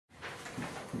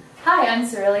Hi, I'm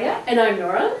Cerilia. And I'm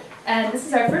Nora. And this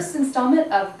is our first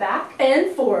installment of Back and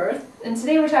Forth. And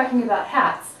today we're talking about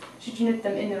hats. Should you knit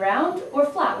them in the round or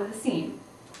flat with a seam?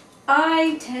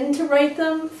 I tend to write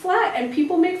them flat and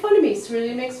people make fun of me.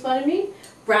 Cerilia makes fun of me.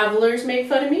 Ravelers make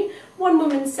fun of me. One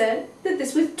woman said that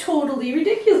this was totally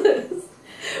ridiculous.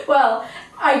 Well,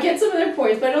 I get some of their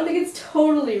points, but I don't think it's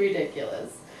totally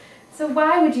ridiculous. So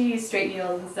why would you use straight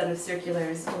needles instead of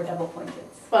circulars or double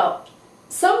pointeds? Well,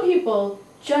 some people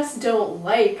just don't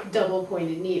like double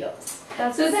pointed needles.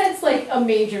 So that's like a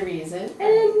major reason.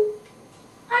 And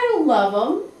I don't love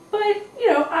them, but you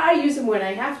know, I use them when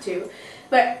I have to.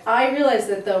 But I realize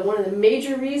that one of the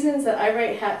major reasons that I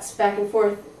write hats back and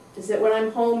forth is that when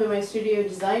I'm home in my studio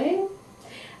designing,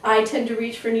 I tend to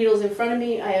reach for needles in front of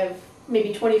me. I have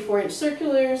maybe 24-inch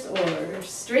circulars or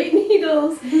straight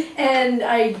needles, and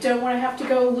I don't want to have to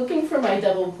go looking for my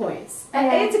double points.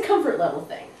 It's a comfort level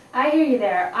thing. I hear you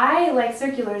there. I like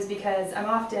circulars because I'm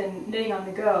often knitting on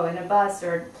the go in a bus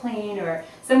or plane or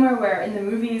somewhere where in the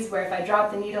movies where if I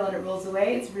drop the needle and it rolls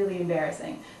away, it's really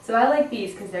embarrassing. So I like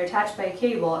these because they're attached by a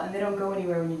cable and they don't go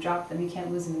anywhere when you drop them. You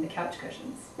can't lose them in the couch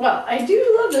cushions. Well, I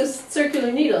do love those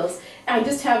circular needles. I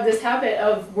just have this habit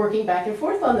of working back and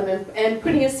forth on them and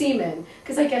putting a seam in,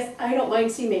 because I guess I don't mind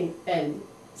seaming and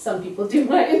some people do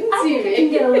mind seaming. I think it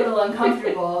can get a little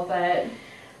uncomfortable, but...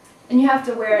 And you have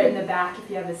to wear it in the back if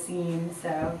you have a seam,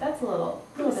 so that's a little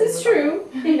This is true.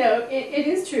 You know, it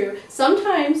is true.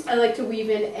 Sometimes I like to weave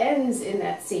in ends in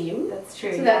that seam. That's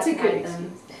true. So that's a good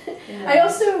excuse. I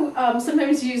also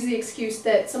sometimes use the excuse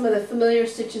that some of the familiar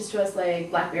stitches to us, like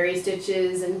blackberry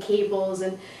stitches and cables,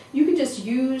 and you can just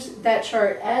use that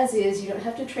chart as is. You don't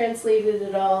have to translate it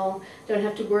at all. Don't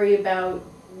have to worry about,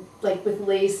 like with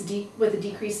lace, what the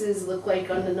decreases look like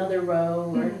on another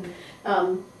row.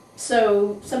 Or,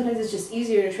 so sometimes it's just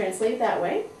easier to translate that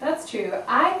way. That's true.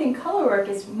 I think color work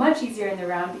is much easier in the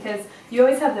round because you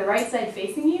always have the right side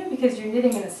facing you because you're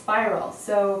knitting in a spiral.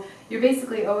 So you're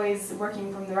basically always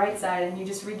working from the right side and you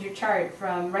just read your chart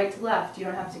from right to left. You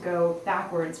don't have to go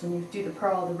backwards when you do the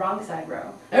purl the wrong side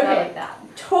row. Okay. I like that.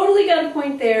 Totally got a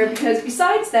point there, because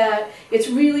besides that, it's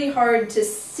really hard to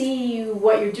see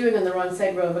what you're doing on the wrong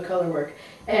side row of a color work.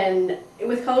 And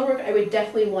with color work, I would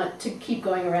definitely want to keep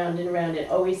going around and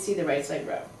always see the right side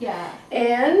row. Yeah.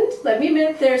 And let me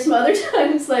admit, there are some other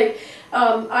times, like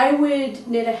I would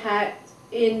knit a hat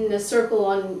in a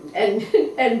circle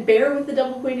and bare with the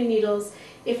double pointed needles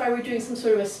if I were doing some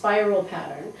sort of a spiral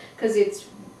pattern, because it's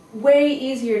way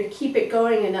easier to keep it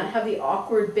going and not have the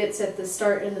awkward bits at the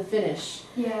start and the finish.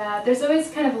 Yeah, there's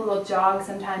always kind of a little jog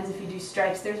sometimes if you do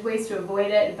stripes. There's ways to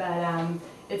avoid it, but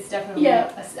it's definitely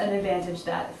an advantage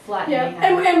that flattening.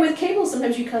 Yeah, and with cables,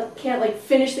 sometimes you can't like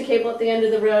finish the cable at the end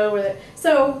of the row,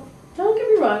 so don't get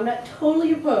me wrong, I'm not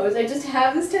totally opposed. I just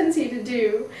have this tendency to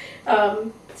do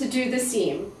the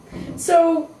seam.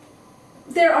 So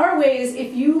there are ways,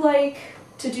 if you like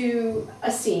to do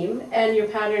a seam and your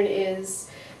pattern is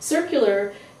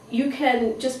circular, you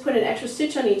can just put an extra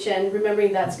stitch on each end,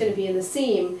 remembering that's going to be in the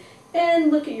seam,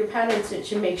 and look at your pattern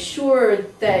stitch and make sure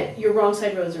that your wrong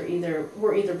side rows were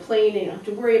either plain and you don't have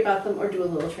to worry about them, or do a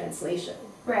little translation.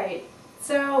 Right.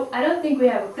 So I don't think we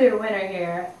have a clear winner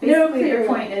here. Basically, your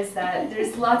point is that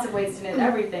there's lots of ways to knit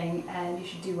everything, and you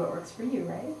should do what works for you,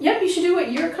 right? Yep, you should do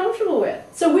what you're comfortable with.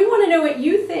 So we want to know what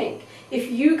you think.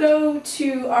 If you go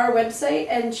to our website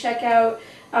and check out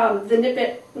the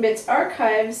KnitBits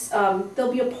archives,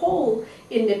 there'll be a poll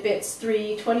in KnitBits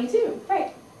 322.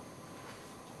 Right.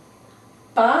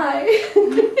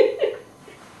 Bye!